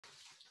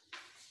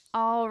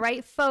All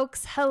right,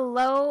 folks,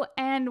 hello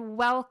and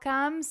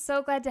welcome.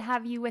 So glad to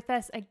have you with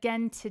us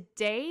again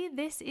today.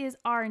 This is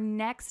our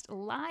next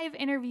live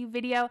interview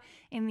video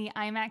in the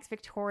IMAX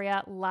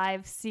Victoria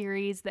live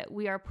series that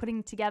we are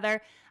putting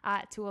together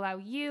to allow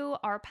you,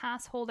 our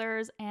pass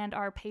holders, and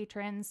our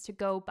patrons to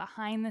go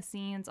behind the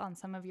scenes on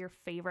some of your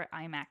favorite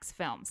IMAX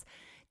films.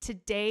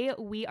 Today,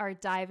 we are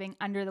diving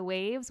under the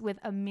waves with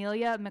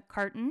Amelia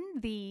McCarten,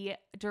 the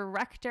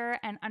director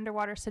and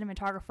underwater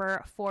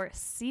cinematographer for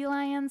Sea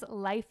Lions: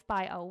 Life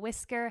by a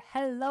Whisker.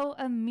 Hello,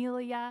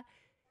 Amelia.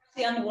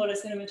 The underwater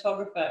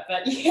cinematographer,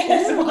 but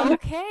yes. Ooh,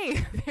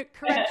 okay,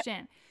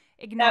 correction.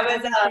 Ignore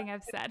everything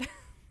I've said.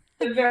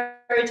 The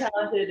very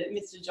talented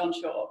Mr. John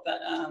Shaw. But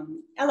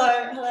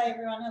hello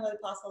everyone. Hello,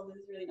 pass holders.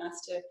 It's really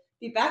nice to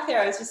be back there.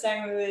 I was just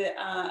saying we were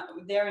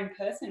there in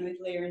person with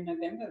Leah in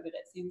November, but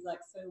it seems like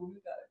so long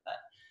ago.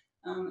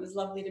 But it was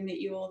lovely to meet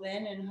you all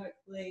then, and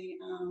hopefully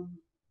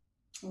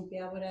we'll be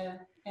able to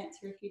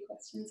answer a few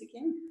questions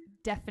again.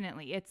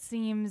 Definitely. It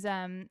seems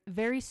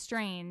very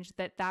strange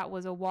that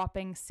was a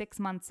whopping 6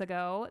 months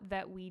ago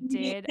that we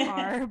did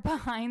our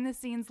behind the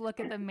scenes look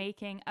at the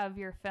making of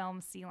your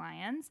film Sea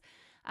Lions.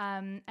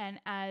 And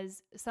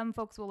as some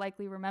folks will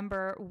likely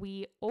remember,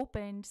 we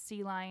opened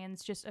Sea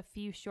Lions just a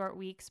few short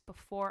weeks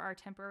before our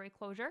temporary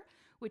closure,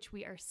 which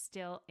we are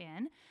still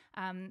in.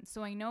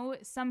 So I know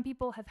some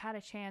people have had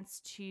a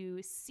chance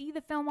to see the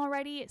film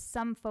already.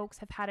 Some folks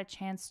have had a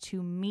chance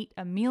to meet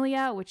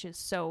Amelia, which is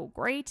so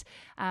great.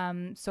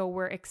 So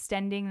we're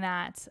extending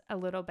that a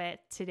little bit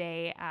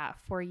today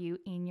for you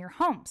in your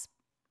homes.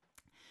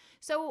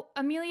 So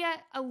Amelia,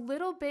 a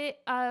little bit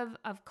of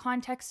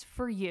context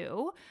for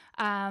you.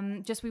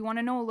 Just we want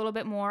to know a little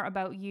bit more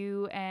about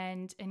you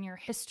and your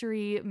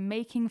history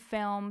making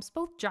films,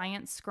 both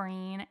giant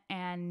screen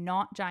and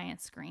not giant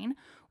screen.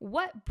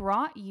 What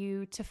brought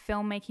you to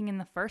filmmaking in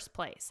the first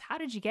place? How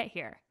did you get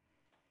here?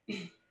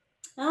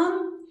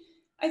 I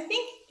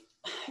think,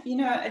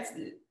 it's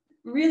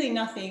really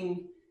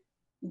nothing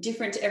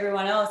different to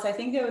everyone else. I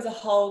think there was a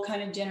whole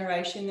kind of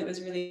generation that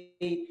was really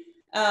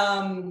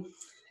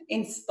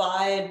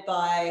inspired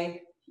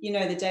by,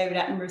 the David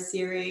Attenborough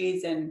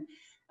series and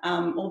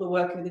all the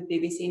work of the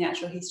BBC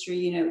Natural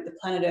History, with the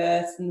planet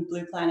Earth and the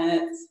blue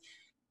planets,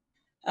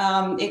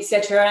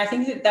 etc. And I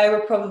think that they were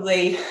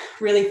probably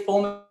really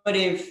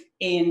formative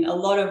in a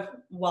lot of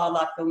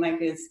wildlife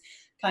filmmakers'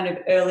 kind of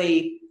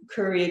early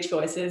career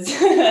choices,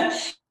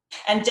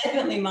 and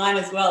definitely mine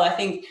as well. I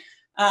think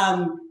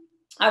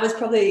I was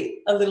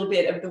probably a little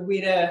bit of the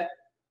weirder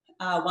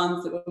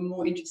ones that were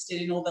more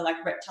interested in all the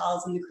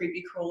reptiles and the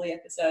creepy crawly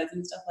episodes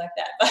and stuff like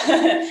that.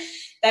 But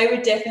they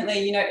were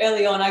definitely,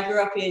 early on, I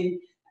grew up in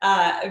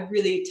a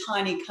really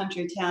tiny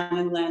country town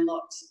in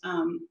landlocked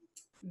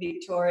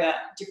Victoria,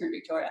 different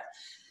Victoria.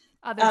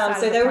 Other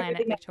side of the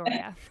planet,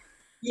 Victoria.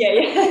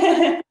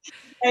 Yeah.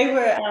 They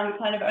were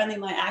kind of only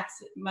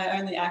my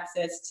only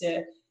access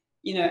to,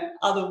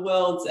 other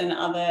worlds and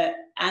other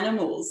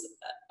animals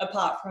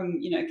apart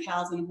from,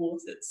 cows and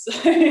horses. So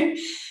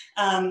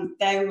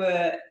they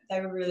were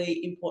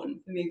really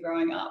important for me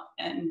growing up.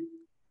 And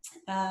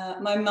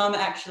my mum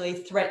actually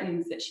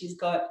threatens that she's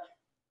got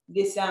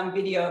this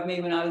video of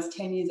me when I was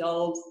 10 years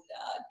old,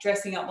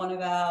 dressing up one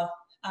of our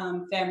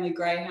family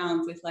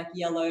greyhounds with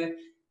yellow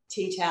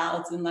tea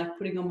towels and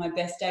putting on my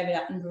best David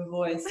Attenborough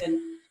voice and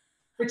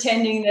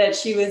pretending that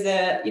she was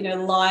a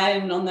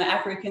lion on the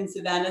African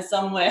savannah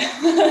somewhere.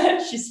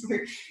 She's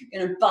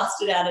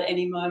bust it out at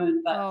any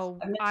moment. But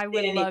I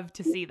would love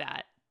to see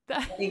that.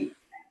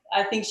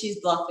 I think she's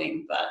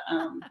bluffing, but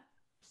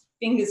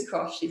fingers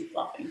crossed she's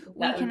bluffing.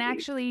 We can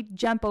actually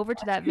jump over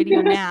to that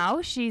video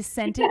now. She's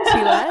sent it to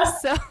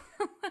us, so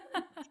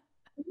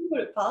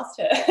put it past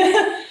her.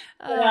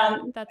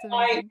 That's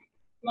amazing.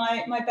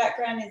 My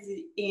background is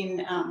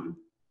in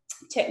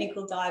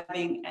technical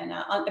diving and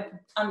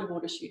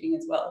underwater shooting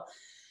as well.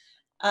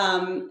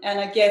 And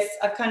I guess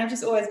I've kind of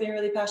just always been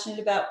really passionate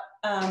about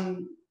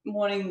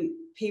wanting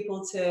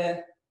people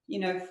to,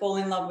 fall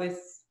in love with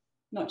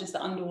not just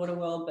the underwater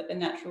world, but the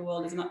natural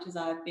world as much as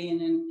I've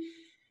been,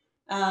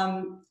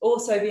 and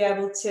also be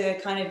able to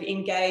kind of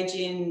engage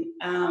in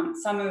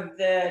some of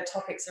the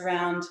topics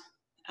around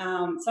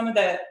some of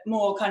the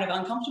more kind of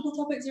uncomfortable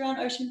topics around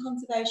ocean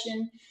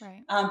conservation,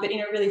 right. But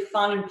in a really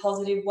fun and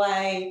positive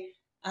way.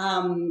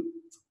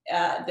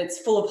 That's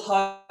full of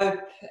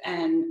hope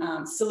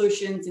and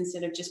solutions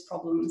instead of just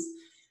problems.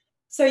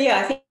 So yeah,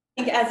 I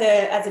think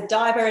as a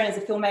diver and as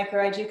a filmmaker,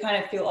 I do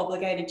kind of feel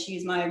obligated to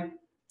use my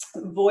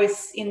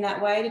voice in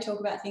that way to talk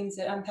about things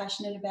that I'm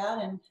passionate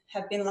about, and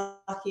have been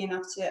lucky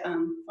enough to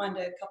find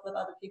a couple of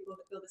other people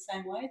that feel the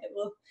same way that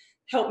will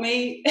help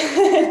me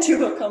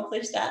to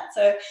accomplish that.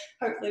 So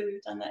hopefully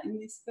we've done that in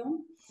this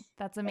film.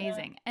 That's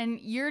amazing. And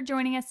you're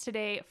joining us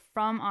today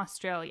from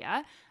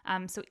Australia.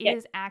 So it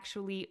is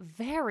actually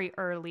very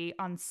early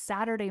on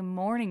Saturday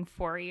morning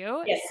for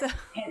you. Yes. So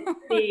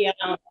the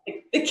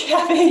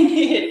caffeine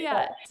hit.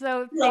 Yeah.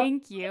 So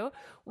thank you.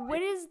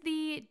 What is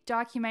the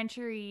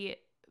documentary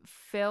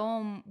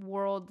film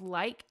world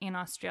like in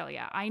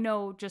Australia? I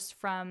know just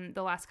from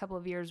the last couple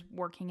of years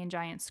working in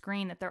giant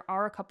screen that there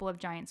are a couple of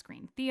giant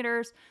screen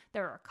theaters,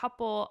 there are a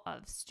couple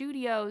of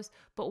studios,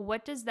 but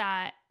what does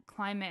that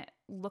climate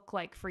look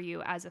like for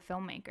you as a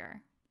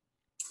filmmaker?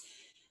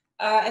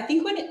 I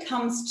think when it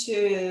comes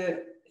to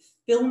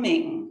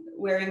filming,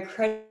 we're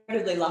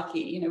incredibly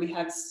lucky. You know, we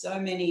have so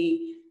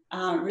many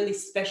really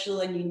special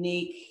and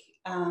unique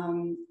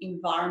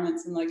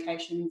environments and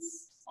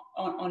locations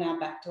on our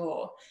back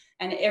door,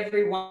 and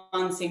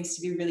everyone seems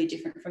to be really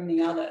different from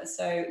the other.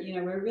 So, you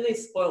know, we're really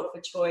spoilt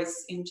for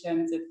choice in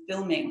terms of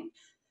filming.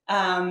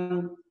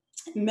 Melbourne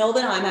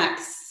IMAX,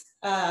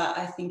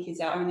 I think, is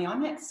our only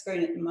IMAX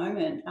screen at the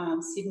moment.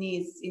 Sydney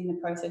is in the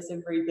process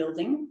of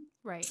rebuilding.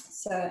 Right.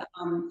 So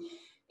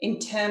in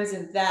terms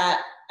of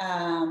that,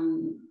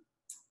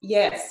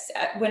 yes,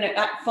 when it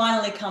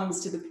finally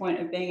comes to the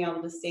point of being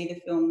able to see the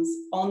films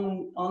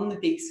on the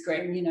big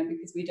screen, you know,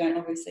 because we don't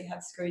obviously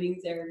have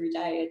screenings there every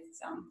day,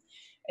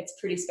 it's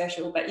pretty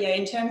special. But yeah,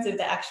 in terms of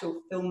the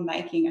actual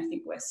filmmaking, I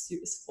think we're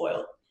super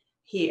spoiled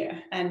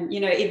here. And, you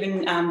know,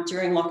 even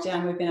during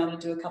lockdown, we've been able to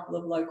do a couple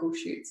of local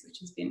shoots, which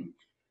has been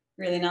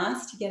really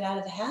nice to get out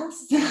of the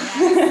house.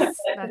 Yes,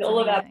 all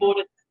of our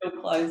borders are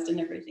still closed and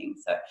everything.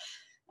 So,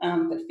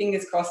 but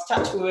fingers crossed,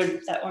 touch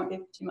wood, that won't be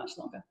too much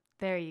longer.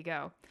 There you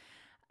go.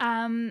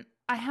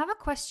 I have a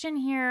question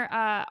here.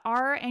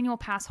 Our annual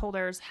pass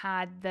holders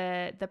had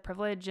the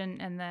privilege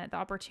and the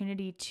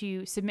opportunity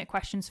to submit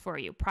questions for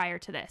you prior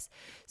to this.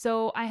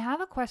 So I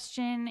have a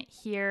question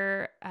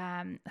here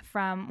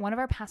from one of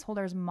our pass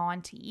holders,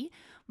 Monty.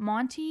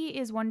 Monty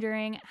is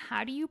wondering,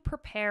 how do you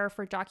prepare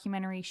for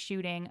documentary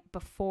shooting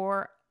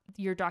before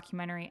your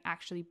documentary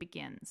actually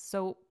begins?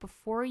 So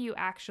before you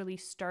actually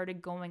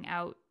started going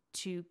out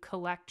to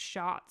collect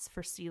shots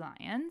for sea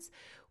lions,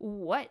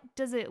 what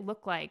does it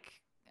look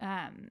like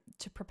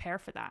to prepare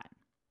for that?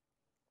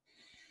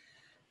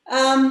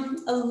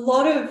 A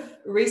lot of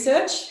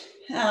research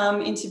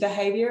into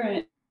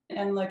behavior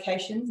and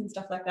locations and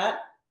stuff like that.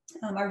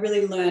 I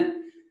really learned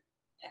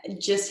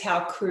just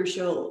how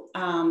crucial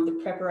the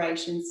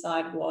preparation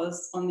side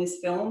was on this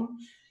film.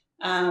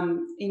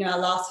 You know, our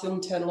last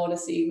film, Turtle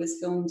Odyssey, was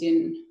filmed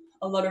in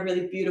a lot of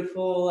really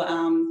beautiful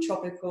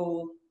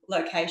tropical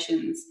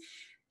locations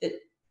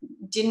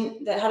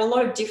that had a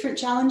lot of different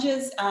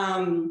challenges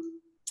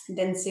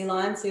than Sea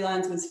Lions. Sea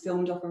Lions was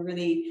filmed off a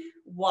really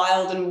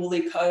wild and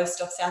woolly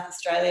coast off South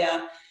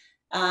Australia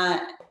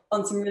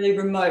on some really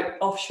remote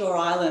offshore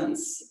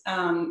islands,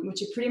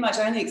 which are pretty much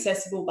only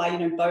accessible by, you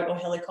know, boat or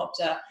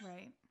helicopter.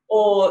 Right.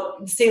 Or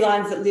the sea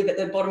lions that live at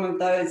the bottom of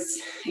those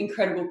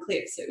incredible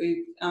cliffs that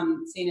we've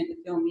seen at the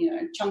film, you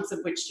know, chunks of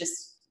which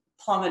just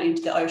plummet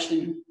into the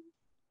ocean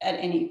at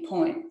any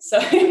point. So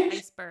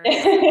icebergs.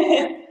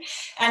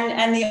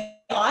 and the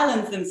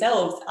islands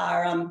themselves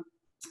are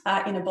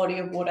in a body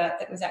of water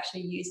that was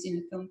actually used in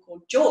a film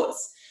called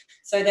Jaws.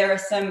 So there are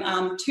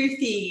some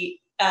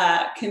toothy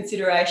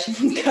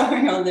considerations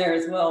going on there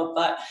as well.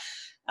 But,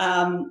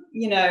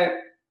 you know,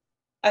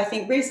 I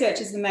think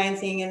research is the main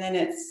thing, and then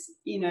it's,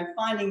 you know,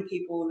 finding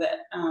people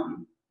that are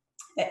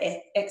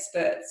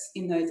experts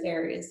in those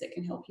areas that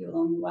can help you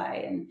along the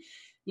way, and,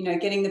 you know,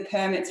 getting the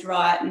permits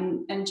right,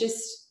 and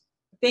just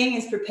being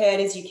as prepared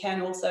as you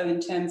can also in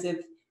terms of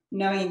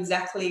knowing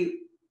exactly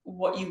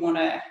what you want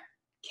to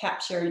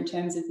capture in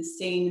terms of the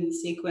scene and the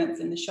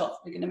sequence and the shots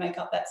that are going to make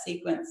up that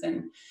sequence,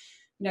 and,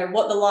 you know,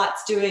 what the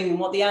light's doing and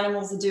what the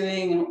animals are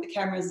doing and what the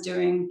camera's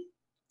doing.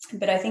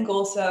 But I think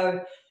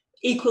also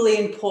equally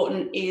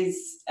important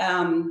is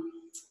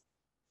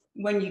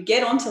when you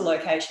get onto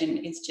location,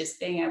 is just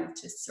being able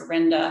to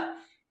surrender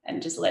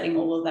and just letting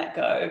all of that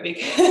go,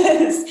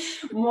 because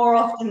more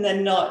often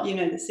than not, you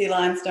know, the sea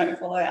lions don't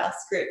follow our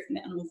scripts and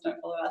the animals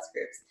don't follow our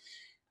scripts.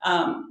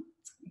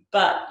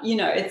 But, you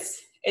know,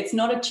 it's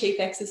not a cheap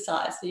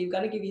exercise, so you've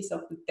got to give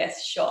yourself the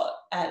best shot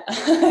at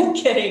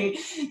getting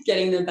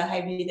the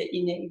behaviour that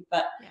you need.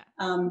 But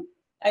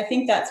I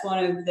think that's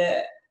one of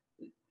the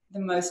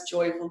most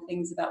joyful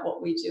things about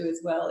what we do as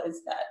well,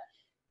 is that,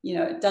 you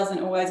know, it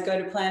doesn't always go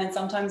to plan, and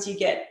sometimes you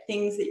get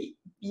things that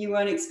you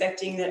weren't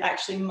expecting that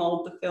actually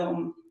mould the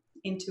film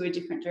into a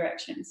different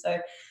direction. So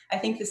I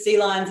think the sea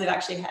lions have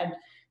actually had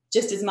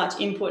just as much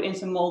input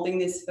into moulding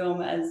this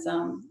film as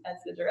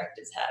the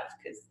directors have,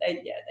 because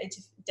they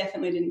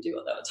definitely didn't do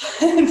what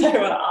they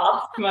were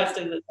asked most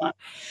of the time.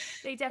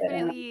 They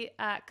definitely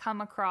come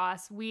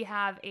across. We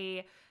have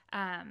a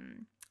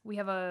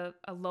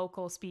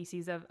local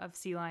species of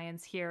sea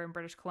lions here in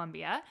British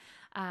Columbia.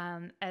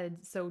 And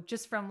so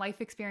just from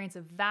life experience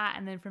of that,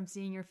 and then from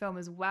seeing your film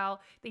as well,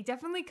 they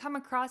definitely come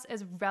across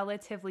as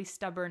relatively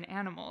stubborn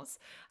animals.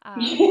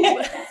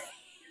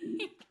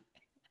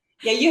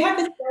 Yeah, you have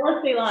the Steller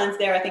sea lions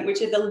there, I think,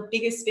 which are the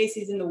biggest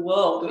species in the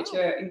world, which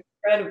are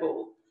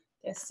incredible.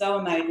 They're so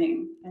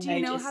amazing. And do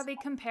you know how they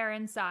compare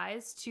in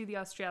size to the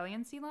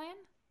Australian sea lion?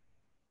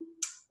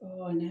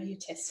 Oh, now you're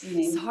testing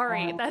me.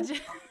 Sorry.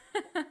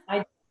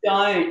 I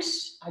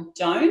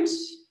don't.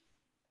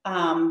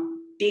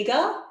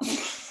 Bigger.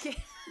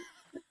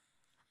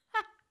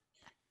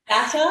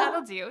 fatter.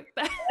 That'll do.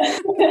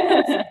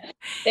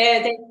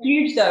 They're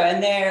huge though,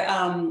 and they're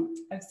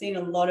I've seen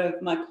a lot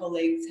of my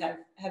colleagues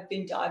have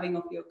been diving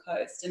off your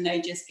coast, and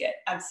they just get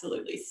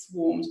absolutely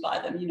swarmed by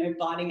them, you know,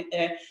 biting at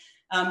their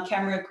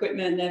camera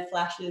equipment, their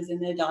flashes and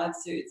their dive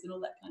suits and all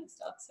that kind of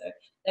stuff. So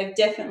they've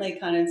definitely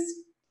kind of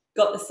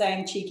got the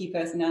same cheeky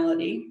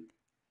personality.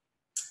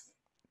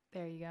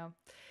 There you go.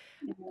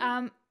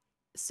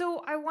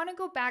 So I want to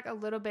go back a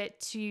little bit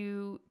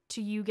to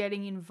you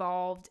getting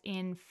involved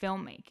in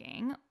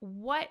filmmaking.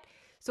 What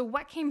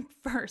came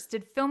first?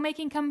 Did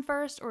filmmaking come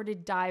first, or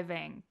did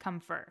diving come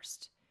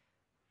first?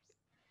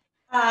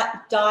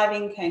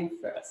 Diving came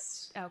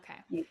first. Okay.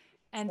 Yeah.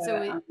 And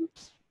so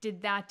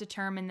did that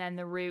determine then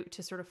the route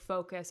to sort of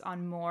focus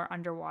on more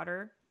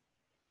underwater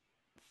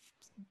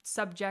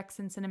subjects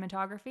in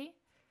cinematography?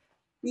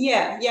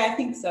 Yeah, I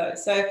think so.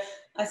 So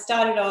I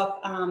started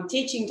off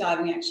teaching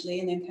diving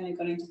actually, and then kind of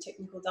got into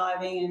technical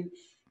diving and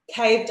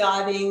cave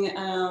diving.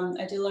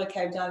 I did a lot of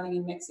cave diving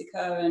in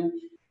Mexico, and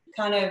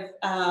kind of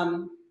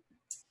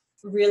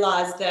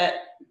realized that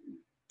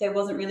there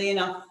wasn't really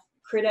enough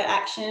critter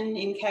action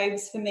in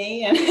caves for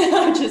me, and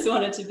I just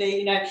wanted to be,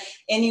 you know,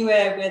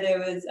 anywhere where there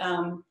was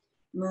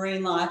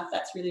marine life.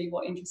 That's really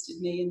what interested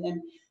me. And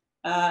then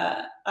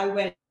I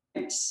went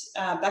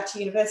back to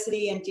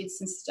university and did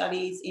some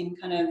studies in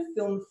kind of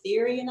film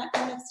theory and that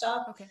kind of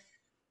stuff. Okay.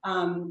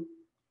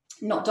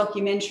 Not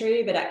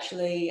documentary, but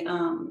actually,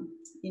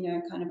 you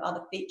know, kind of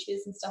other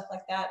features and stuff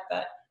like that.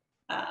 But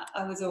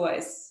I was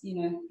always,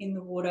 you know, in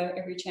the water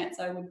every chance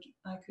I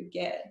could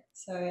get.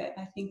 So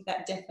I think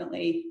that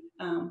definitely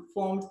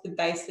formed the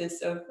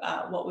basis of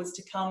what was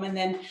to come. And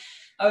then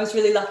I was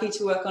really lucky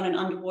to work on an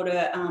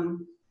underwater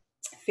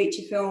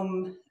feature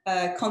film,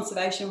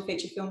 conservation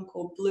feature film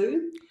called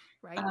Blue,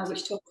 right.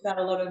 Which talks about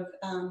a lot of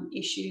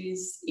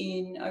issues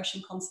in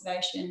ocean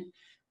conservation,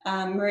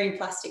 marine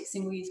plastics,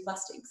 single-use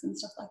plastics and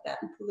stuff like that,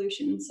 and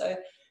pollution. So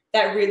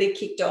that really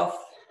kicked off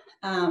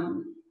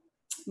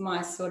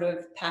my sort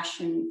of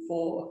passion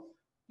for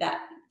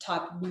that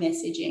type of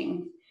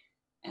messaging,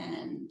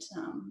 and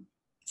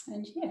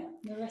yeah,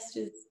 the rest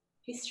is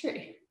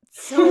history.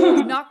 So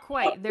not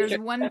quite. There's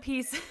one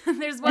piece of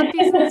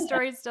the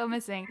story still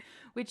missing,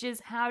 which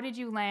is, how did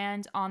you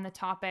land on the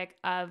topic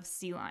of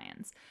sea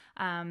lions?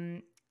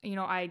 You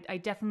know, I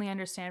definitely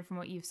understand from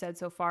what you've said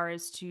so far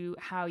as to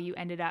how you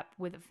ended up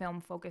with a film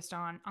focused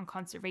on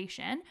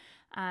conservation.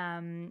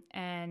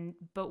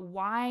 But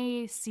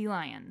why sea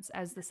lions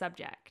as the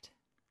subject?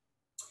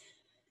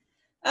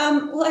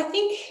 Well, I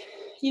think,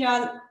 you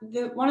know,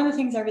 one of the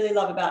things I really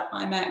love about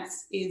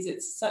IMAX is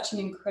it's such an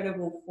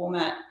incredible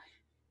format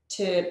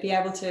to be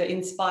able to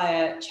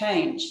inspire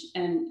change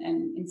and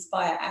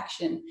inspire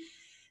action.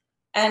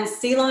 And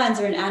sea lions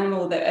are an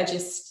animal that are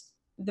just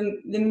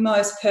the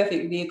most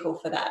perfect vehicle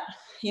for that,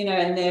 you know,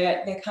 and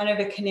they're kind of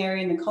a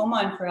canary in the coal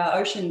mine for our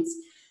oceans.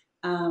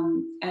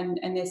 And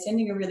they're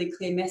sending a really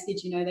clear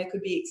message, you know, they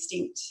could be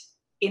extinct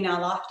in our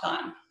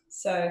lifetime.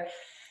 So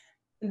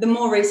the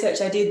more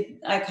research I did,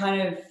 I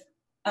kind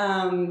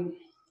of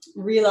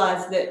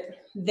realized that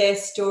their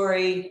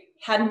story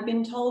hadn't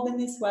been told in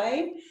this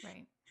way. Right.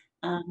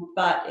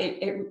 But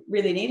it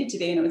really needed to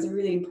be, and it was a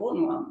really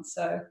important one.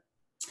 So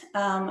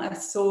I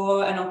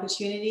saw an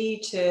opportunity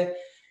to,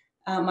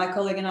 my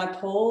colleague and I,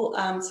 Paul,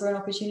 saw an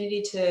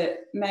opportunity to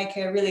make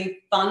a really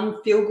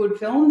fun, feel-good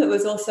film that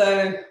was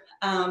also,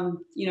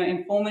 you know,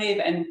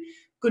 informative and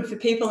good for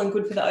people and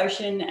good for the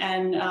ocean,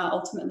 and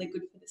ultimately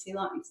good for the sea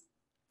lions.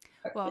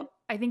 Hopefully. Well,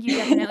 I think you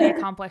definitely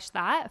accomplished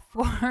that.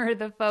 For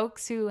the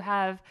folks who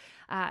have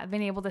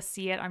been able to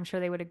see it, I'm sure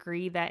they would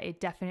agree that it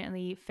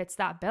definitely fits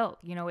that bill.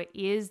 You know, it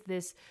is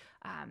this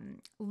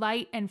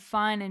light and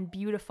fun and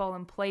beautiful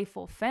and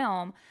playful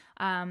film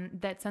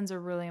that sends a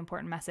really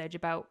important message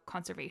about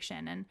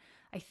conservation. And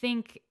I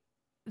think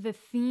the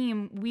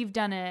theme, we've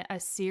done a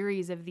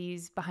series of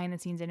these behind the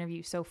scenes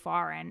interviews so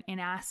far, and in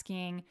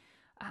asking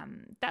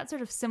that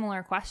sort of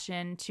similar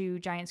question to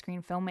giant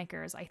screen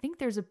filmmakers, I think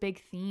there's a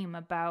big theme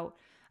about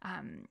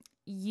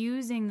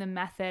using the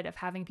method of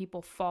having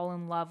people fall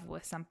in love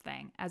with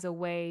something as a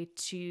way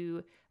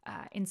to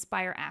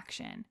inspire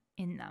action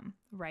in them,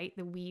 right?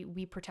 That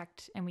we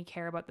protect and we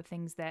care about the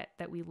things that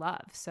we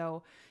love.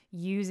 So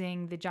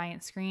using the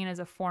giant screen as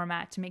a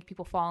format to make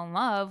people fall in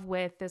love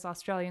with this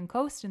Australian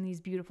coast and these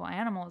beautiful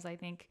animals, I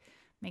think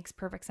makes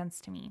perfect sense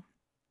to me.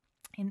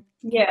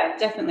 Yeah,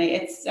 definitely.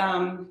 It's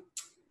having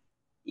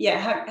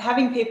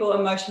people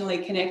emotionally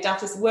connect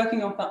after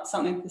working on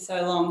something for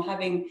so long,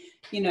 having,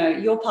 you know,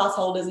 your pass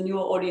holders and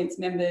your audience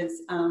members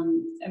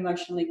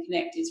emotionally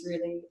connect is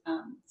really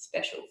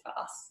special for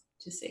us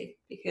to see,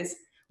 because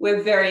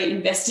we're very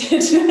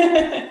invested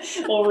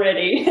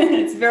already.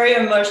 It's very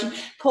emotional.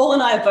 Paul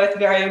and I are both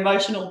very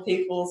emotional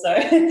people, so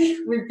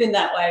we've been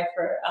that way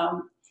for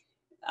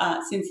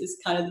since this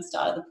kind of the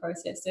start of the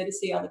process. So to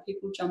see other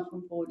people jump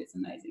on board is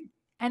amazing.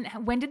 And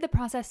when did the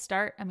process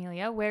start,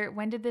 Amelia?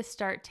 When did this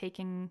start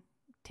taking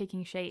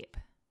shape?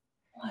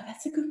 Oh,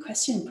 that's a good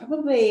question.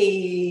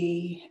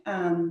 Probably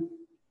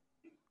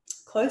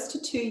close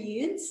to 2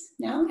 years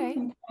now, Okay.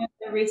 from kind of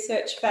the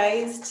research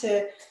phase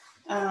to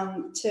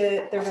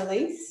the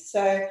release.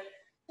 So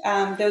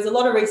there was a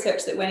lot of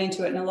research that went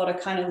into it, and a lot of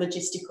kind of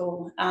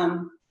logistical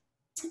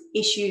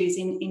issues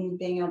in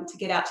being able to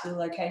get out to the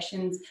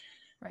locations.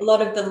 Right. A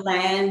lot of the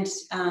land,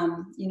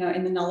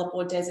 in the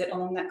Nullarbor Desert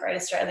along that Great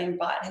Australian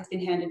Bight has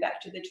been handed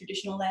back to the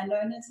traditional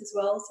landowners as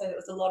well. So there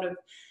was a lot of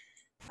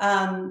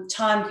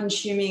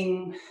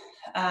time-consuming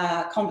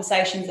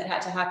conversations that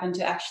had to happen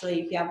to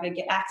actually be able to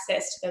get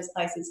access to those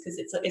places, because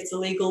it's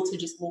illegal to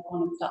just walk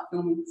on and start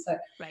filming. So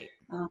right.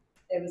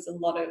 There was a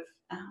lot of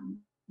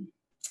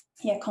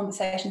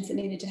conversations that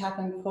needed to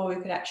happen before we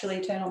could actually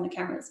turn on the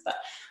cameras. But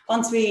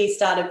once we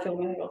started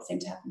filming, it all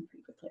seemed to happen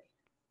pretty quickly.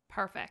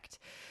 Perfect.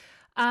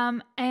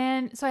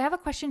 And so I have a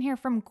question here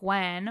from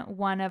Gwen,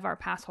 one of our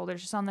pass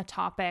holders, just on the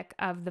topic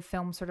of the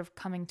film sort of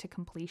coming to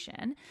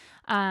completion.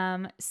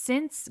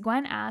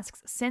 Gwen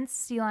asks, since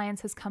Sea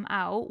Lions has come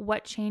out,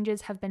 what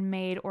changes have been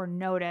made or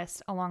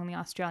noticed along the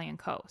Australian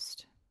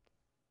coast?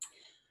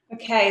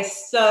 Okay,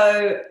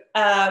 so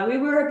we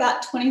were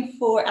about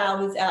 24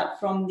 hours out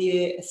from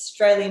the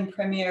Australian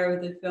premiere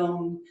of the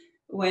film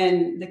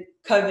when the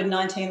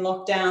COVID-19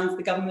 lockdowns,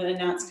 the government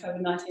announced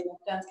COVID-19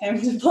 lockdowns came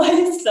into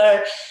place.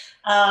 So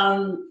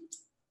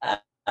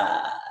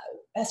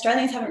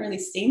Australians haven't really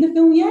seen the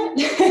film yet.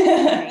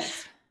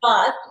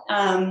 But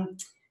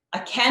I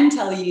can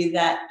tell you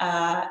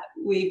that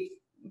we've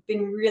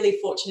been really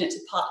fortunate to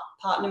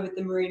partner with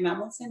the Marine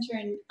Mammal Center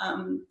in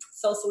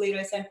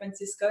Sausalito, San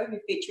Francisco, who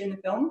feature in the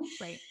film,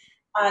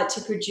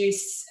 to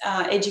produce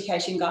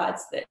education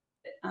guides that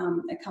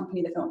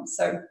accompany the film.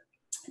 So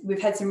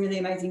we've had some really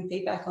amazing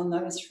feedback on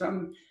those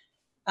from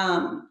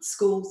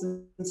schools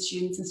and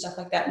students and stuff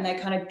like that, and they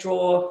kind of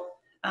draw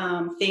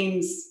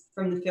themes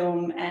from the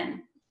film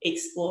and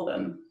explore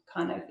them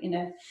kind of in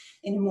a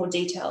more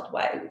detailed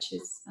way, which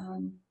is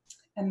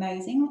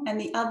amazing. And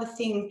the other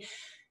thing,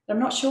 I'm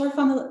not sure if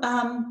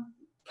I'm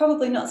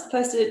probably not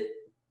supposed to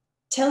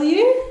tell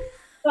you,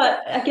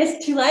 but I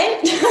guess too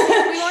late.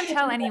 We won't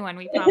tell anyone,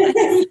 we promise.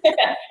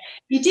 Yeah.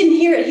 You didn't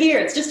hear it here,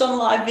 it's just on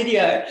live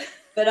video.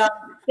 But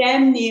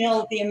Sam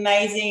Neill, the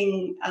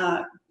amazing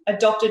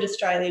adopted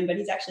Australian, but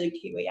he's actually a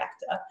Kiwi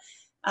actor,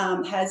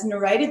 has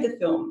narrated the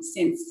film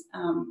since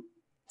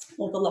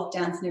all the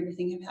lockdowns and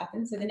everything have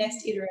happened. So the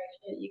next iteration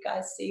that you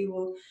guys see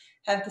will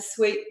have the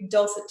sweet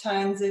dulcet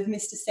tones of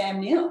Mr. Sam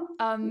Neill.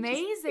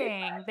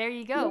 Amazing. There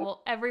you go.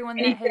 Well, everyone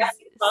that has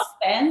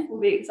fan will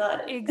be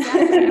excited.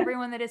 Exactly.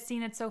 Everyone that has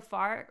seen it so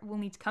far will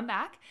need to come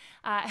back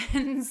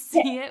and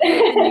see it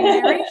with the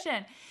new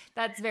narration.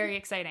 That's very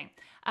exciting.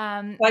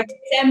 Like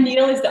Sam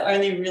Neill is the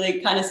only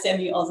really kind of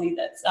semi-Aussie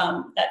that's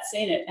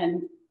seen it,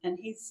 and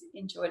he's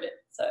enjoyed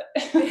it. So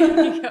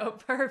there you go.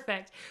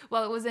 Perfect.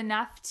 Well, it was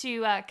enough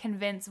to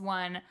convince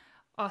one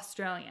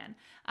Australian.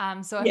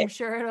 So I'm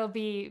sure it'll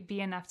be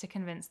enough to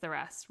convince the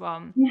rest.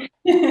 Well,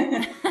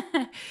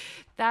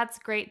 that's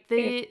great.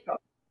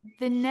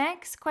 The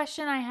next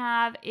question I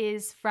have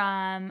is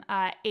from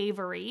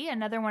Avery,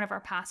 another one of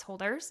our pass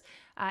holders.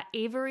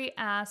 Avery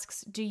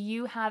asks, do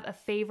you have a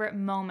favorite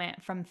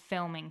moment from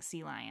filming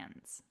Sea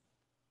Lions?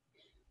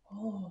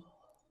 Oh,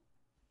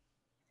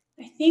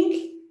 I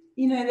think,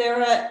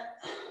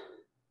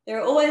 there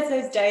are always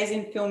those days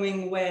in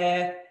filming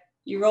where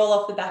you roll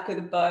off the back of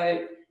the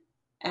boat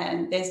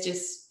and there's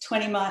just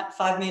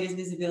 25 meters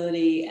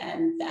visibility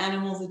and the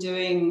animals are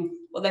doing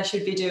what they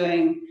should be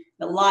doing,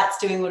 the light's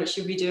doing what it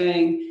should be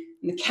doing,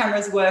 and the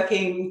camera's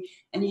working,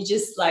 and you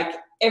just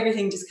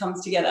everything just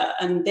comes together.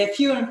 And they're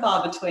few and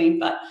far between,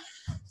 but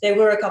there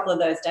were a couple of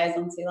those days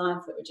on Sea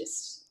Lions that were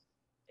just,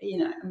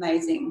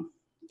 amazing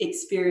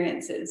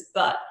experiences.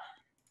 But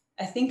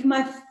I think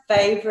my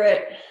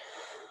favorite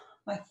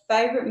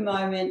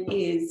moment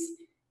is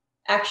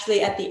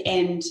actually at the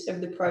end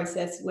of the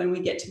process when we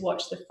get to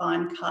watch the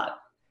fine cut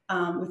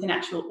with an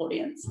actual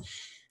audience,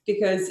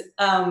 because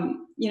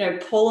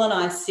Paul and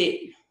I sit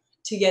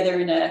together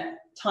in a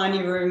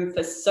tiny room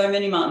for so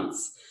many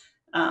months,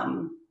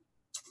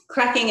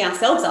 cracking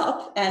ourselves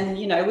up, and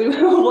we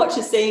will watch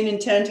a scene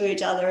and turn to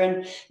each other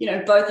and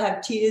both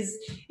have tears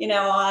in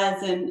our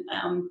eyes, and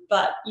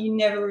but you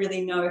never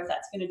really know if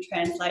that's going to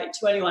translate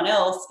to anyone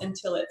else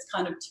until it's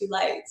kind of too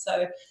late.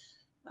 So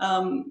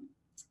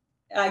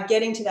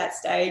getting to that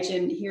stage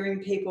and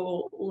hearing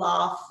people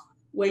laugh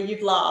where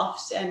you've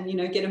laughed and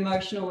get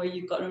emotional where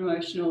you've gotten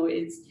emotional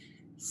is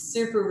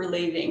super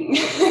relieving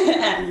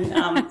and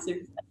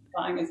super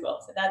satisfying as well.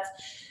 So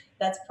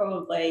that's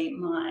probably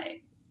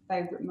my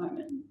favorite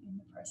moment in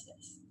the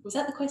process. Was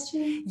that the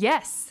question?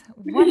 Yes,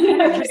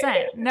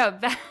 100%. No,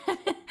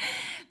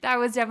 that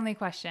was definitely a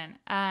question.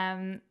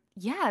 That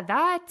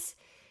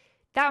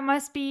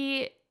must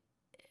be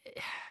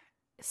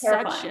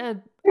such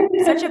a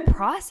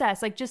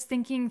process, just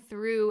thinking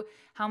through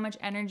how much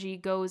energy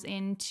goes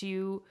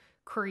into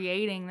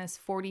creating this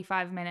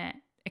 45-minute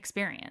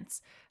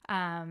experience.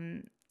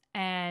 And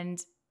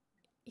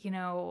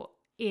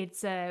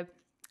it's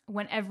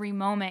when every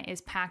moment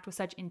is packed with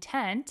such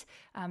intent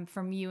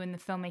from you and the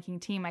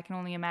filmmaking team, I can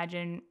only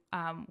imagine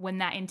when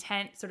that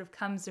intent sort of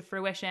comes to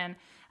fruition,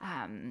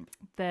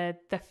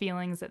 the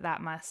feelings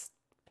that must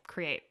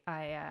create.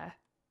 I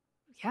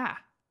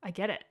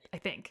get it, I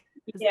think.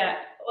 Yeah,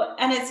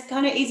 and it's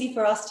kind of easy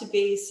for us to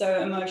be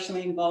so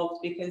emotionally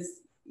involved because,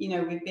 you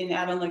know, we've been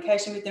out on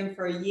location with them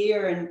for a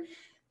year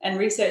and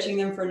researching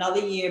them for another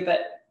year,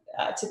 but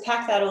to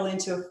pack that all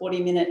into a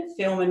 40-minute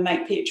film and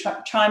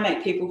try and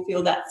make people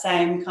feel that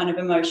same kind of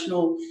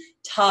emotional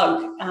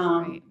tug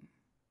Right.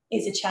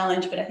 is a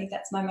challenge. But I think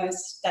that's my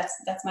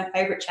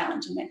favorite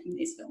challenge in making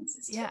these films,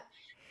 is to Yeah.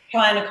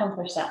 try and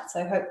accomplish that.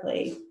 So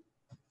hopefully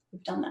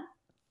we've done that.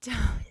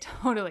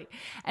 Totally.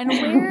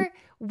 And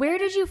where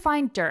did you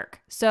find Dirk?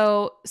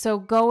 So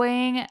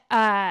going,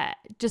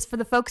 just for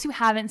the folks who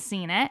haven't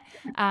seen it,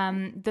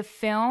 the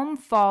film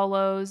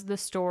follows the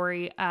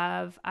story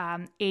of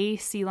a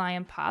sea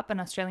lion pup, an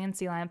Australian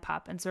sea lion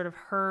pup, and sort of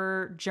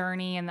her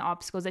journey and the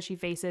obstacles that she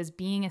faces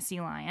being a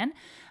sea lion.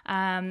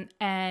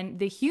 And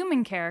the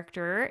human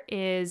character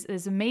is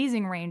this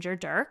amazing ranger,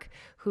 Dirk,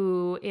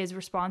 who is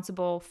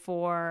responsible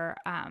for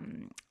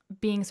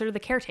being sort of the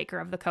caretaker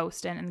of the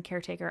coast and the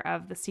caretaker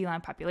of the sea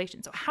lion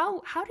population. So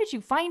how did you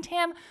find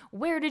him?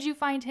 Where did you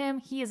find him?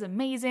 He is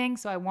amazing.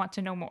 So I want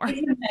to know more.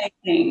 He's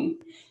amazing.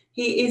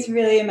 He is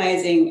really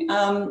amazing.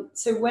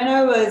 So when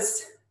I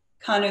was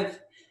kind of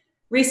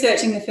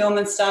researching the film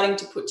and starting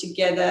to put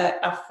together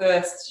our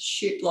first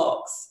shoot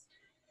blocks,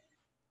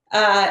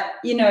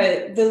 you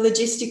know, the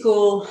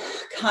logistical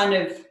kind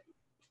of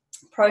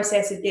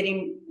process of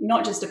getting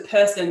not just a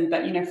person,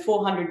 but, you know,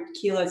 400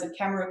 kilos of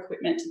camera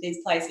equipment to these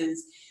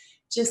places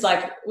just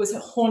like was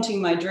haunting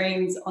my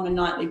dreams on a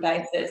nightly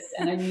basis.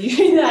 And I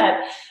knew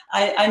that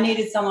I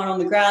needed someone on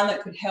the ground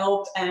that could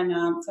help. And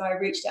so I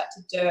reached out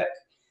to Dirk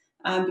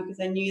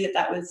because I knew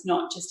that was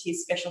not just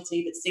his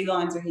specialty, but sea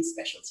lions are his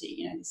specialty.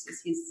 You know, this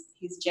was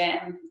his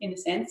jam in a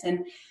sense.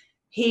 And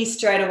he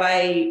straight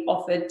away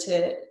offered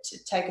to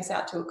take us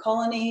out to a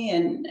colony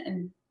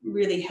and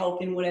really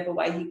help in whatever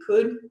way he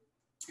could.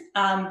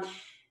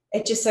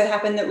 It just so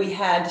happened that we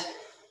had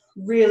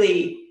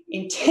really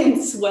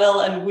intense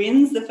swell and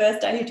winds the first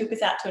day he took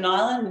us out to an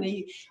island, and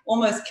he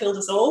almost killed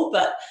us all,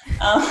 but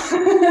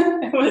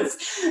it was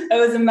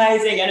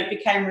amazing. And it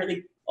became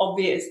really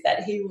obvious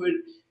that he would,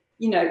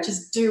 you know,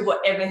 just do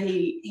whatever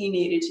he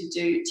needed to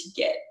do to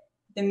get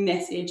the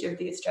message of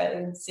the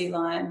Australian sea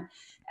lion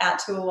out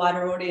to a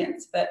wider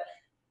audience. But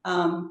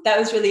that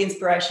was really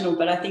inspirational.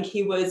 But I think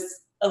he was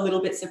a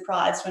little bit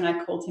surprised when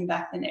I called him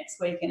back the next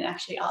week and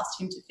actually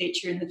asked him to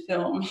feature in the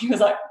film. He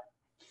was like,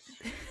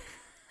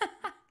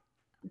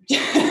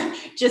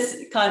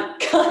 just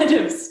kind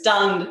of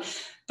stunned.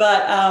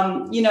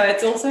 But, you know,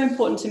 it's also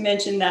important to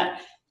mention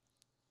that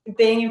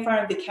being in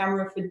front of the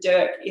camera for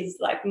Dirk is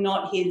like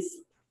not his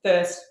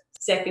first,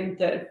 second,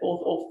 third,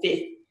 fourth, or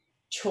fifth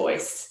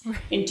choice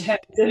in terms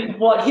of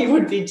what he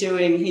would be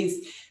doing.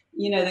 He's,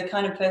 you know, the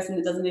kind of person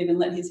that doesn't even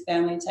let his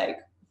family take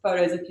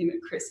photos of him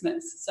at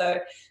Christmas. So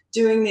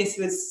doing this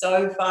was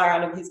so far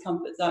out of his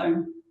comfort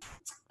zone.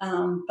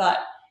 But,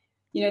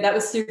 you know, that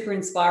was super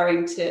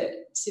inspiring to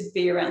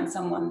be around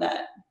someone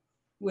that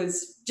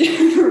was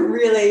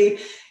really,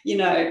 you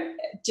know,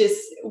 just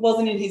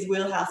wasn't in his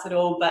wheelhouse at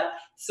all, but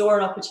saw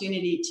an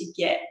opportunity to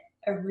get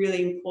a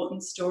really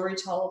important story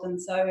told.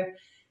 And so,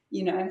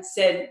 you know,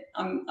 said,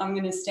 I'm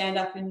going to stand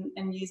up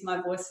and use my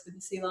voice for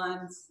the sea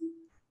lions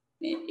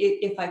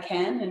if I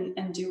can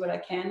and do what I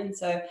can. And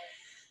so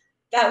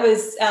that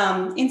was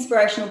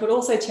inspirational, but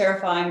also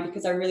terrifying,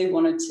 because I really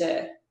wanted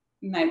to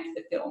make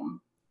the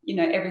film, you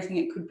know, everything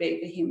it could be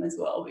for him as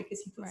well,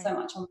 because he put so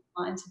much on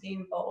the line to be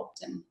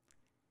involved. And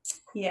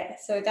yeah,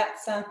 so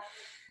that's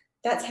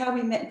how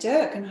we met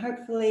Dirk. And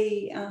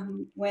hopefully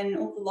when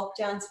all the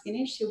lockdowns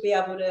finish, he'll be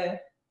able to,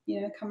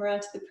 you know, come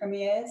around to the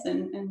premieres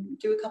and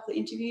do a couple of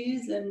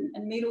interviews and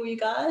meet all you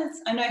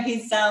guys. I know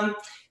he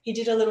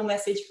did a little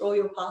message for all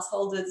your pass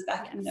holders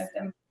back in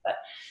November, but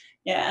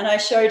yeah, and I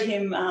showed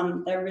him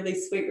the really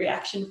sweet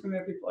reaction from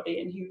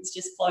everybody, and he was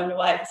just blown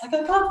away. It's like,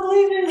 I can't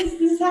believe this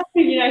is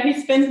happening. You know, he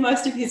spends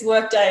most of his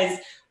work days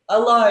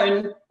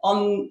alone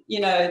on, you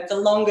know, the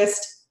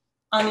longest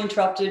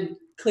uninterrupted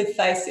cliff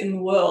face in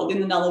the world in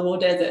the Nullarbor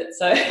Desert.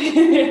 So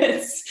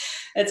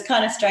it's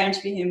kind of strange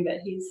for him, but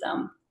he's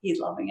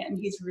loving it, and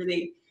he's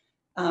really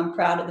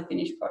proud of the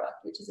finished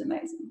product, which is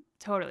amazing.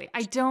 Totally.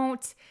 I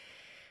don't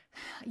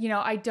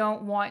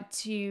want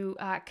to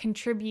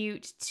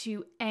contribute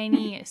to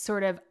any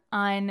sort of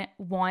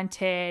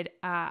unwanted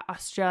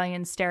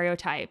Australian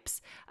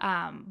stereotypes,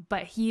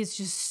 but he is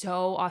just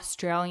so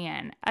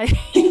Australian. As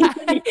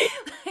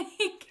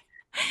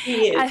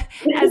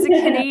a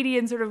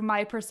Canadian, sort of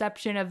my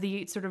perception of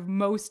the sort of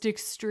most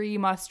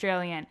extreme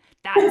Australian,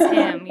 that's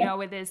him, you know,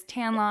 with his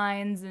tan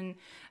lines, and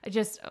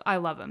I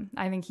love him.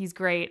 I think he's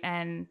great.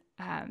 And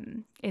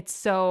it's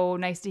so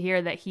nice to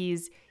hear that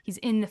he's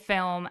in the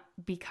film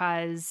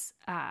because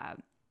of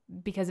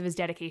his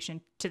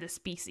dedication to the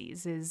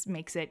species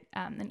makes it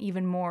an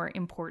even more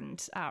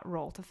important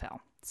role to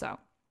fill. So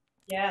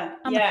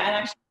and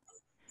actually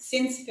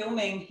since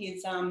filming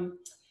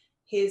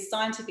his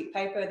scientific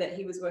paper that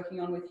he was working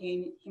on with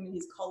him and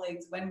his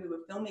colleagues when we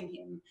were filming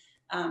him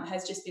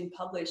has just been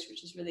published,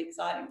 which is really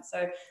exciting.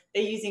 So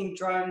they're using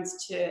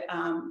drones to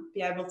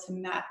be able to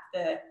map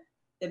the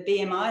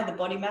BMI, the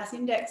body mass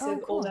index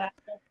of all the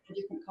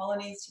different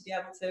colonies, to be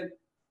able to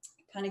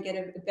kind of get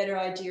a better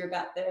idea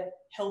about the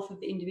health of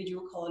the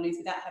individual colonies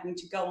without having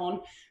to go on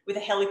with a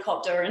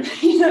helicopter and,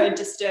 you know,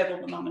 disturb all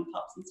the mum and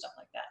pups and stuff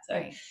like that.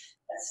 So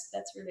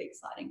that's really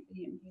exciting for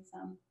him. He's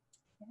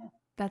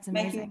that's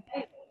amazing.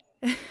 Making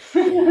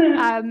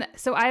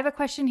so I have a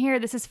question here.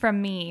 This is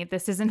from me.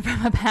 This isn't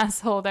from a pass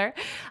holder.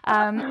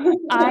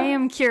 I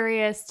am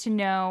curious to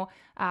know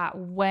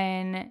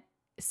when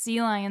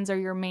sea lions are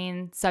your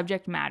main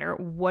subject matter,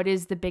 what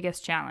is the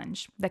biggest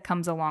challenge that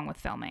comes along with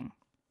filming?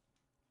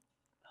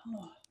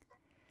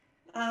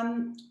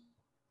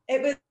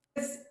 It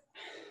was,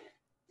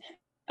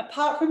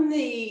 apart from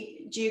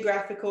the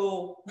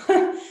geographical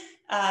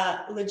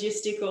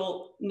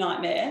logistical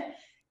nightmare,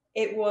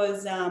 it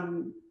was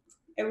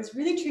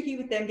really tricky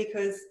with them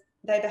because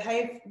they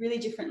behave really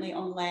differently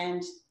on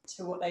land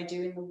to what they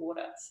do in the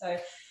water. So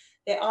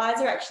their eyes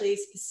are actually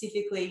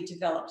specifically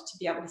developed to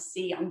be able to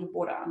see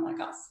underwater, unlike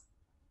us.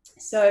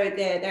 So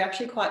they're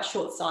actually quite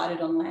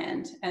short-sighted on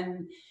land,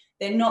 and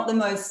they're not the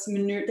most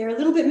they're a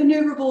little bit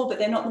maneuverable, but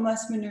they're not the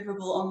most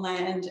maneuverable on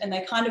land, and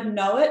they kind of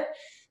know it.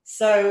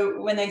 So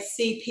when they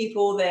see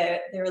people,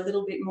 they're a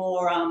little bit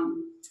more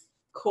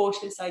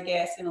cautious, I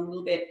guess, and a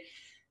little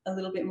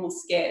bit more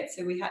scared.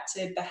 So we had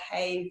to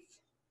behave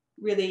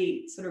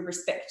really sort of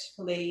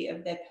respectfully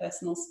of their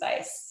personal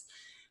space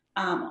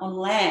on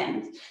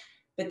land.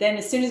 But then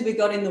as soon as we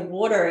got in the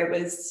water, it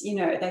was, you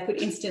know, they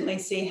could instantly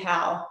see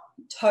how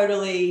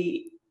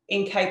totally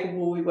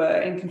incapable we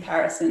were in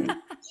comparison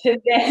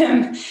to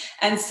them.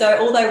 And so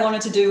all they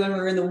wanted to do when we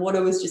were in the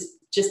water was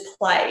just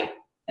play.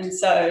 And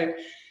so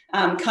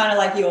kind of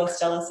like your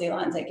Stellar sea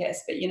lions, I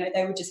guess, but, you know,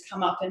 they would just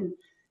come up and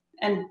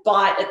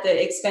bite at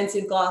the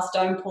expensive glass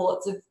dome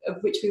ports, of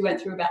which we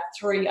went through about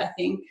 3, I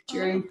think,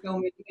 during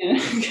filming,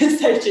 because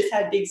they just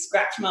had big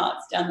scratch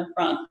marks down the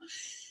front.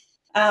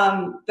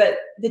 But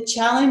the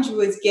challenge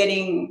was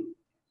getting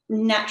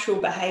natural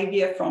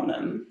behaviour from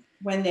them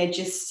when they're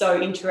just so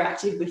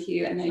interactive with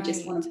you and they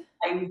just want to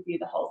play with you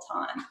the whole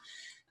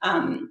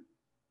time.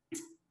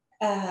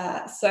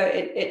 So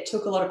it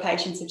took a lot of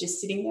patience of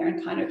just sitting there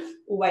and kind of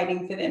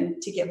waiting for them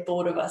to get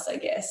bored of us, I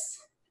guess,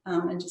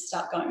 and just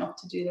start going off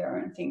to do their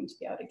own thing to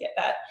be able to get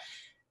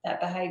that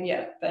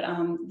behaviour. But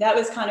that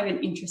was kind of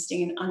an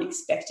interesting and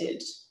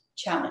unexpected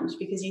challenge,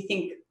 because you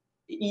think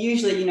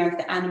usually, you know, if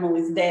the animal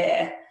is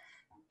there,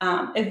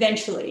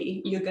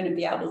 eventually you're going to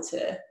be able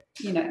to,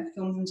 you know,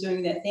 film them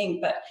doing their thing.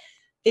 But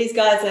these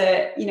guys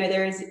are, you know,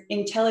 they're as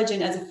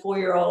intelligent as a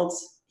 4-year-old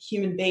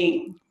human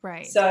being.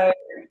 Right. So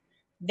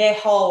their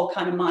whole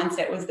kind of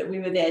mindset was that we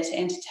were there to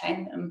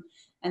entertain them,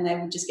 and they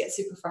would just get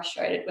super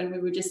frustrated when we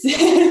were just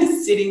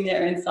sitting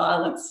there in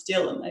silence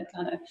still, and they'd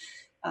kind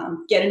of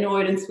get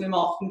annoyed and swim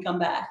off and come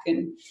back.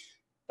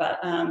 But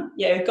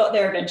we got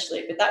there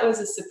eventually. But that was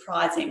a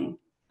surprising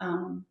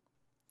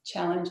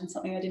challenge and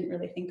something I didn't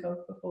really think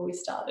of before we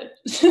started.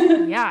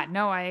 Yeah,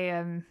 no,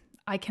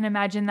 I can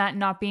imagine that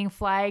not being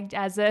flagged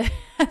as a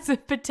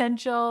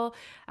potential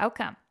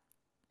outcome.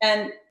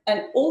 And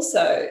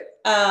also,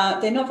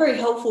 they're not very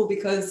helpful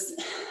because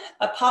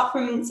apart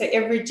from, so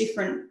every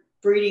different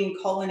breeding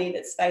colony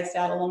that's spaced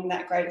out along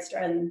that Great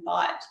Australian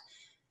Bight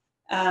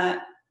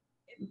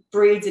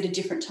breeds at a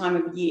different time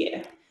of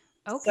year.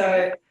 Okay.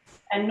 So,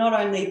 and not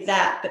only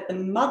that, but the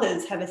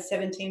mothers have a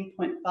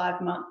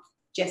 17.5-month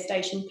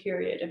gestation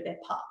period of their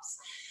pups,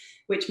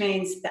 which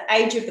means the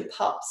age of the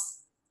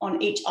pups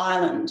on each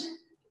island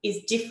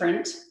is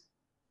different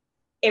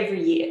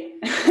every year.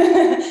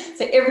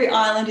 So every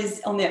island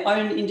is on their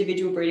own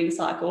individual breeding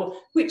cycle,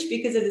 which,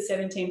 because of the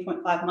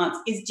 17.5 months,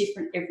 is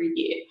different every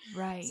year.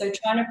 Right. So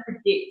trying to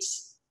predict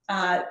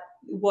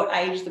what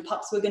age the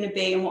pups were going to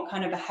be and what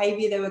kind of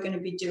behaviour they were going to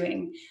be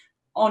doing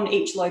on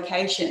each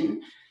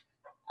location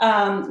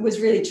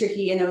was really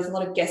tricky, and there was a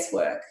lot of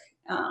guesswork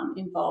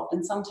involved.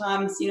 And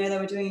sometimes, you know, they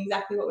were doing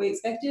exactly what we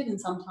expected, and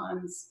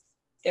sometimes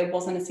there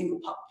wasn't a single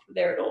pup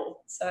there at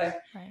all. So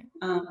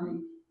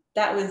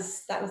that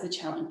was a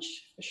challenge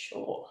for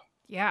sure.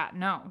 Yeah,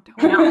 no,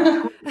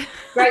 totally.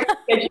 Great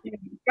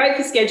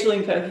for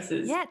scheduling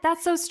purposes. Yeah,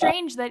 that's so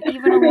strange that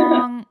even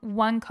along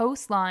one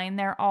coastline,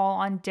 they're all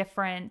on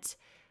different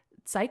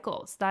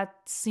cycles. That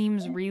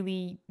seems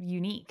really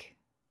unique.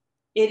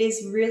 It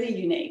is really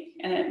unique,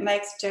 and it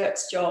makes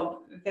Dirk's job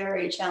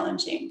very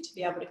challenging to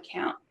be able to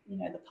count, you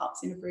know, the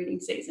pups in a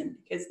breeding season,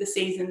 because the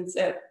seasons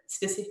are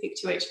specific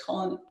to each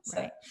colony. So.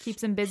 Right.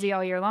 Keeps him busy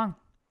all year long.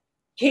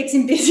 Keeps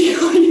him busy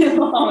all year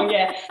long,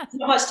 yeah.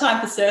 Not much time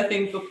for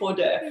surfing before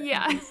Dirk.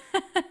 Yeah.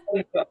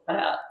 We've got that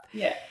out.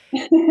 Yeah.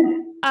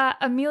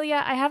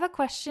 Amelia, I have a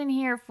question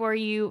here for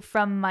you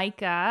from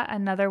Micah,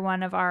 another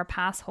one of our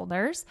pass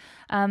holders.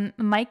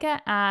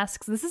 Micah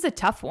asks, this is a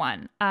tough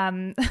one.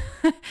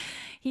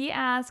 He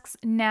asks,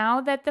 now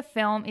that the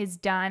film is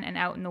done and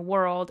out in the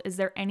world, is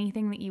there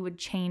anything that you would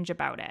change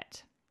about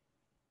it?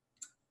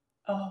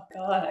 Oh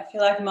God, I feel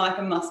like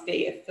Micah must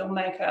be a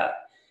filmmaker,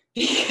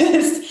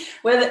 because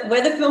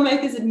whether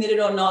filmmakers admit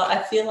it or not,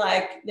 I feel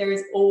like there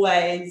is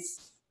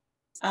always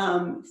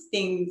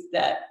things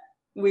that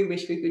we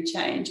wish we could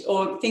change,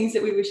 or things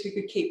that we wish we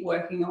could keep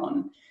working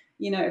on.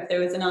 You know, if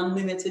there was an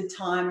unlimited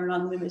time or an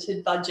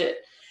unlimited budget.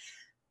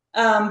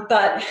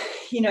 But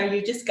you know,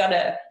 you just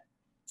gotta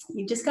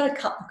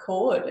cut the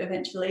cord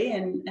eventually,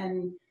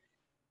 and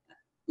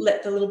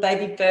let the little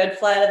baby bird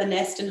fly out of the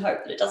nest and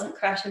hope that it doesn't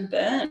crash and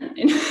burn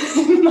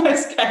in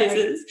most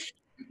cases.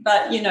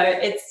 But, you know,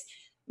 it's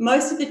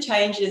most of the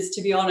changes,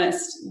 to be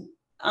honest,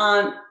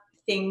 aren't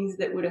things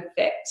that would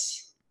affect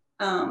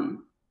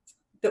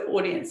the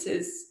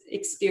audience's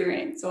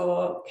experience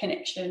or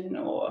connection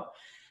or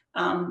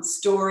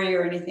story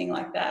or anything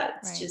like that.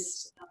 It's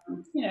just,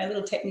 you know,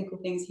 little technical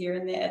things here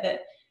and there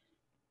that,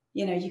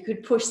 you know, you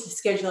could push the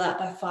schedule out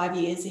by 5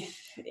 years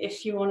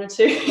if you wanted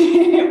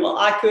to. Well,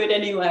 I could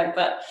anyway,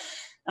 but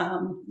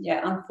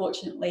yeah,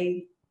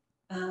 unfortunately,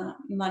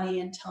 money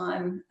and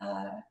time,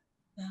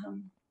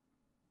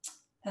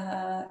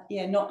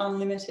 yeah, not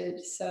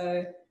unlimited.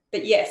 So,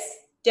 but yes,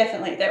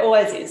 definitely, there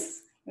always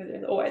is.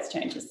 There always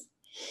changes.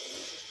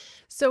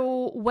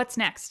 So what's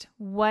next?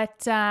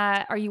 What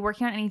are you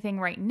working on anything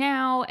right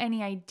now?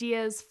 Any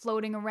ideas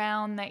floating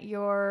around that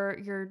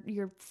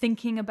you're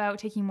thinking about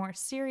taking more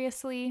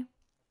seriously?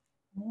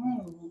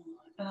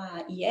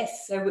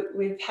 Yes. So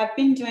we have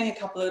been doing a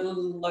couple of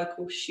little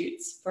local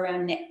shoots for our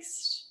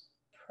next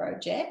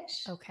project.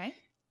 Okay.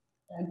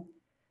 I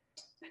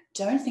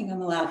don't think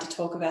I'm allowed to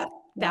talk about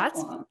that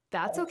one.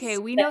 That's okay.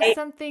 We know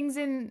something's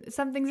in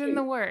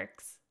the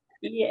works.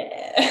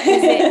 Yeah.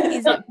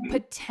 Is it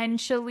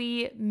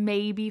potentially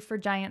maybe for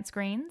giant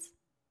screens?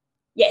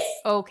 Yes.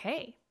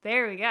 Okay.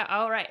 There we go.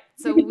 All right.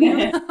 So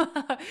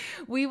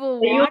we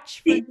will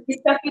watch. You're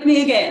stuck with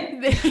me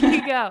again. There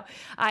you go.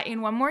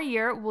 In one more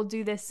year, we'll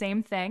do this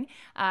same thing,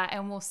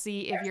 and we'll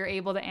see if you're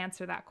able to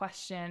answer that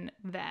question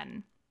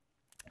then.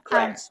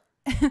 Correct.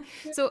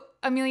 So,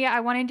 Amelia,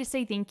 I wanted to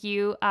say thank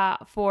you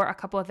for a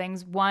couple of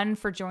things. One,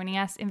 for joining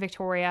us in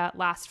Victoria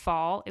last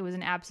fall. It was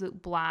an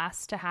absolute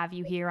blast to have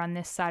you here on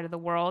this side of the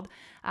world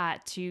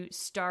to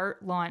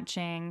start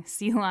launching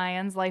Sea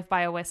Lions Life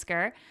by a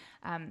Whisker.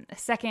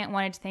 Second, I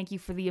wanted to thank you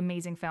for the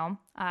amazing film.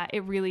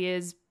 It really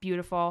is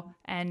beautiful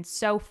and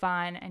so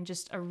fun, and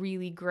just a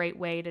really great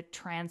way to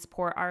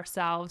transport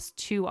ourselves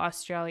to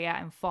Australia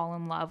and fall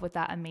in love with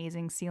that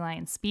amazing sea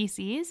lion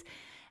species.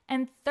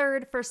 And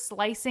third, for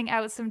slicing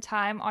out some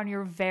time on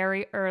your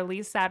very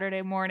early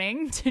Saturday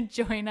morning to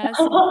join us.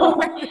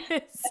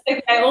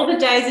 Okay, all the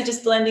days are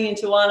just blending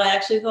into one. I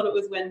actually thought it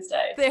was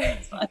Wednesday.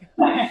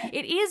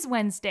 It is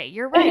Wednesday.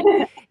 You're right.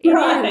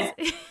 It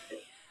is.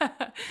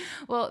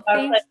 Well,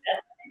 thanks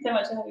so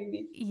much for having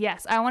me.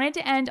 Yes, I wanted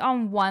to end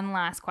on one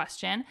last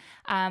question.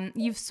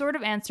 You've sort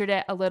of answered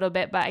it a little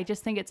bit, but I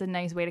just think it's a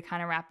nice way to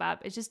kind of wrap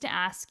up. It's just to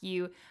ask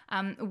you,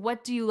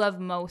 what do you love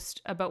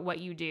most about what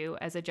you do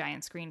as a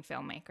giant screen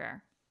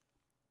filmmaker?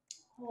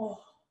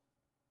 Oh,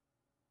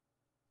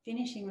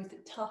 finishing with the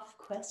tough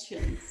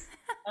questions.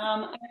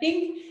 I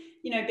think,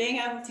 you know,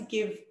 being able to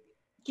give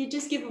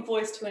a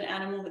voice to an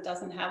animal that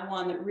doesn't have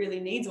one, that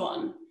really needs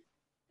one,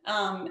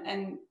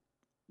 and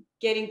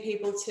getting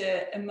people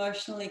to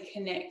emotionally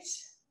connect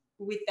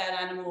with that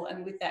animal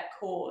and with that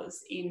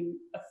cause in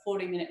a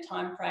 40-minute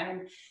time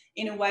frame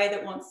in a way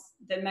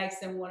that makes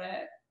them want to,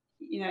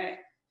 you know,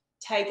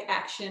 take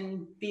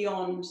action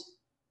beyond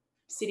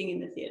sitting in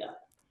the theatre.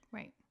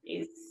 Right.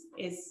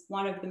 Is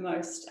one of the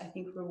most, I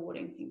think,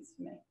 rewarding things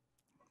for me.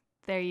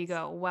 There you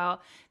go. Well,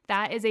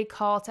 that is a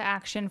call to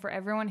action for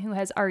everyone who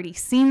has already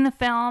seen the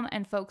film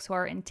and folks who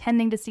are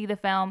intending to see the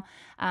film,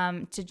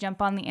 to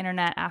jump on the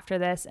internet after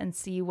this and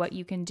see what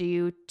you can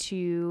do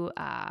to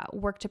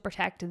work to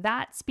protect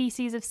that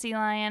species of sea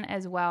lion,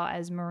 as well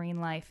as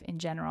marine life in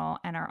general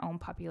and our own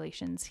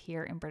populations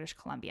here in British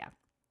Columbia.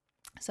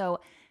 So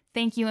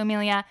thank you,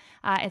 Amelia.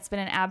 It's been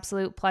an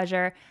absolute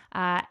pleasure.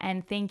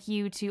 And thank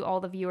you to all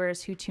the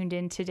viewers who tuned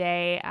in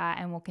today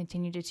and will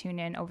continue to tune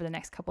in over the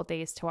next couple of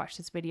days to watch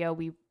this video.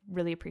 We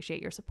really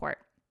appreciate your support.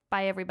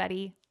 Bye,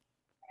 everybody.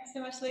 Thanks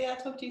so much, Leah. I'll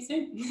talk to you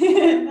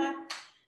soon. Bye.